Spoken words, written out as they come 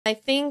I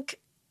think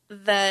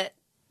that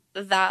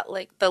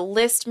like the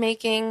list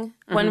making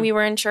when we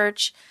were in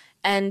church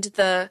and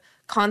the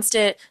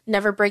constant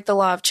never break the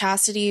law of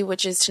chastity,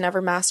 which is to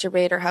never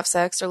masturbate or have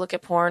sex or look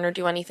at porn or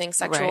do anything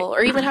sexual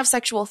or even have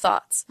sexual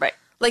thoughts. Right.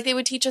 Like they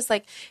would teach us,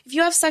 like, if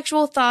you have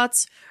sexual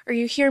thoughts or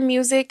you hear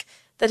music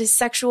that is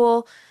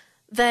sexual,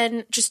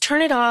 then just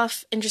turn it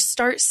off and just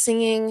start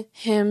singing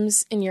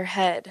hymns in your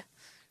head.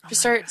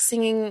 Just start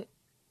singing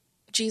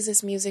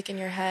Jesus music in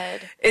your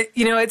head.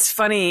 It's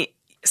funny.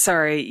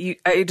 Sorry,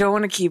 I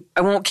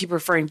won't keep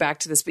referring back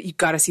to this, but you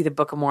got to see the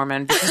Book of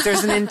Mormon because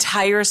there's an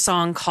entire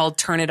song called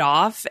Turn It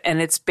Off.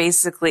 And it's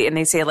basically, and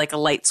they say like a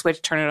light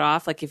switch, turn it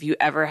off. Like if you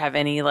ever have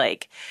any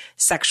like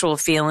sexual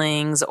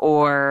feelings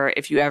or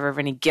if you ever have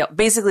any guilt,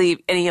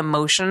 basically any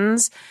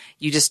emotions,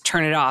 you just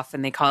turn it off,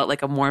 and they call it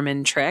like a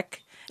Mormon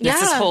trick. And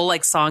it's this whole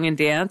like song and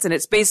dance, and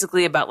it's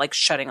basically about like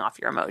shutting off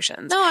your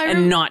emotions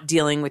and not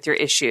dealing with your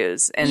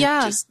issues. And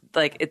just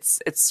like,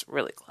 it's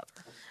really clever.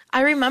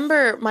 I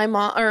remember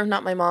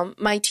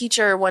my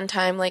teacher one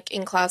time, like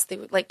in class, they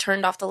would like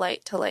turned off the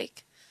light to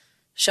like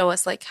show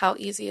us like how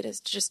easy it is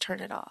to just turn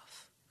it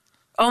off.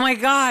 Oh my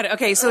God.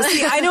 Okay. So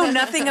see, I know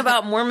nothing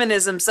about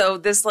Mormonism. So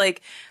this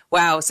like,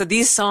 wow. So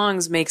these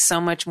songs make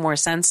so much more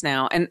sense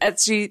now. And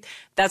actually,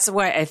 that's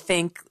why I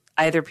think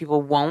either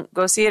people won't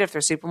go see it if they're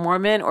super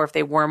Mormon, or if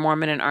they were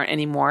Mormon and aren't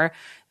anymore,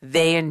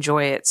 they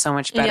enjoy it so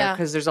much better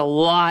because there's a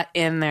lot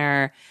in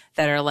there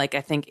that are like,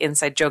 I think,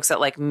 inside jokes that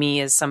like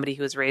me as somebody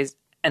who was raised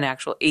an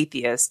actual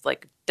atheist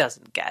like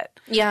doesn't get.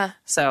 Yeah.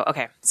 So,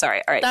 okay.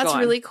 Sorry. All right. That's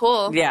really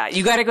cool. Yeah.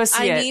 You got to go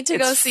see it. I need to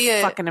go see it.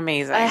 It's fucking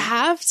amazing. I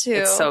have to.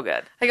 It's so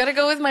good. I got to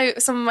go with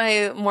some of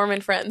my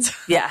Mormon friends.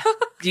 Yeah.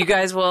 You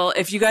guys will,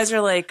 if you guys are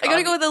like. I got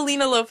to go with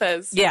Alina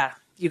Lopez. Yeah.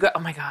 Oh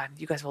my God.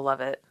 You guys will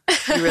love it.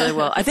 You really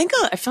will. I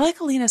feel like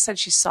Alina said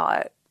she saw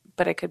it,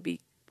 but I could be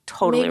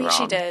totally wrong. Maybe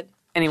she did.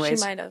 Anyways,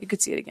 she might have. You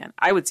could see it again.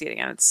 I would see it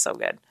again. It's so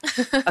good.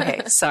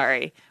 Okay,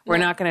 sorry. We're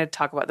not going to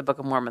talk about the Book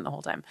of Mormon the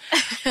whole time.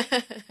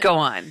 Go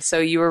on. So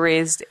you were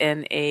raised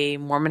in a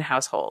Mormon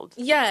household.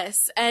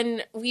 Yes,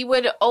 and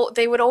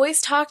they would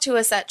always talk to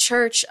us at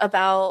church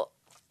about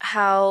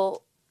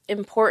how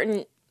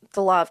important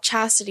the law of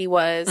chastity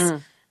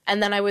was,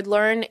 and then I would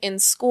learn in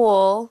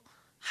school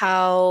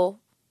how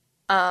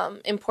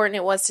important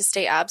it was to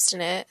stay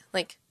abstinent,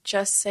 like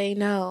just say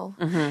no.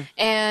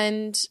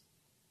 And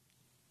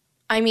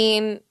I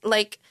mean,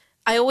 like,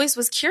 I always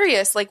was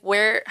curious, like,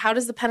 how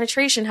does the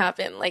penetration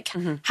happen? Like,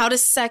 how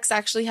does sex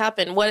actually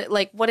happen?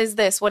 What is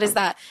this? What is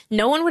that?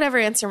 No one would ever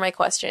answer my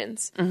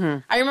questions.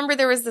 I remember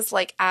there was this,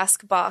 like,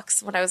 ask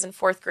box when I was in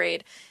 4th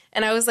grade.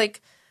 And I was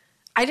like,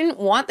 I didn't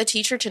want the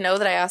teacher to know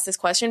that I asked this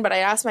question, but I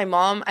asked my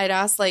mom. I'd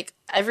ask, like,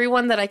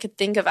 everyone that I could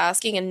think of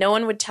asking, and no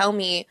one would tell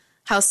me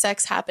how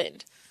sex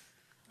happened.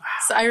 Wow.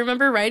 So I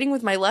remember writing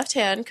with my left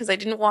hand because I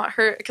didn't want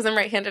her, because I'm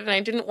right-handed, and I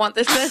didn't want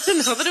this man to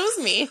know that it was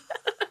me.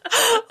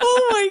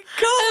 Oh my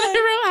God. And I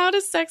wrote, how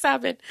does sex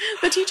happen?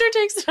 The teacher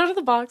takes it out of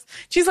the box.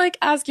 She's like,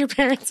 ask your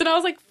parents. And I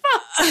was like,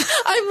 fuck,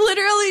 I'm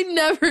literally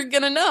never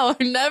going to know.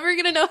 I'm never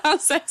going to know how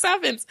sex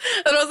happens.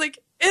 And I was like,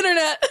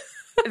 internet.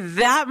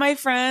 That, my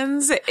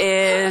friends,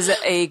 is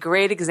a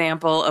great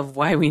example of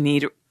why we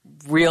need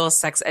real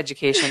sex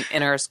education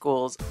in our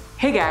schools.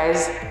 Hey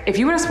guys, if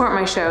you want to support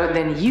my show,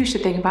 then you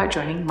should think about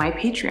joining my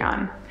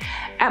Patreon.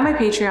 At my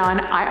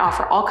Patreon, I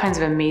offer all kinds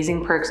of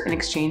amazing perks in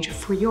exchange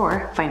for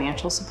your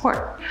financial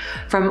support.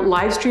 From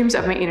live streams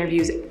of my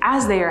interviews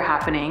as they are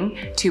happening,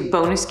 to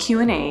bonus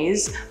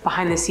Q&As,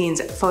 behind the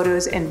scenes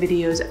photos and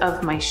videos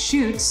of my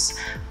shoots,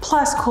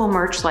 plus cool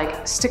merch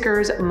like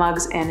stickers,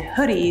 mugs, and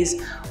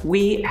hoodies,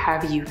 we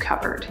have you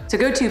covered. So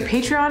go to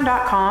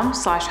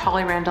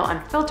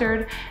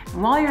patreon.com/HollyRandallUnfiltered,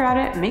 and while you're at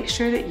it, make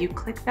sure that you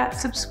click that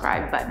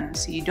subscribe button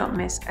so you don't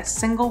miss a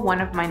single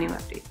one of my new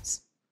updates.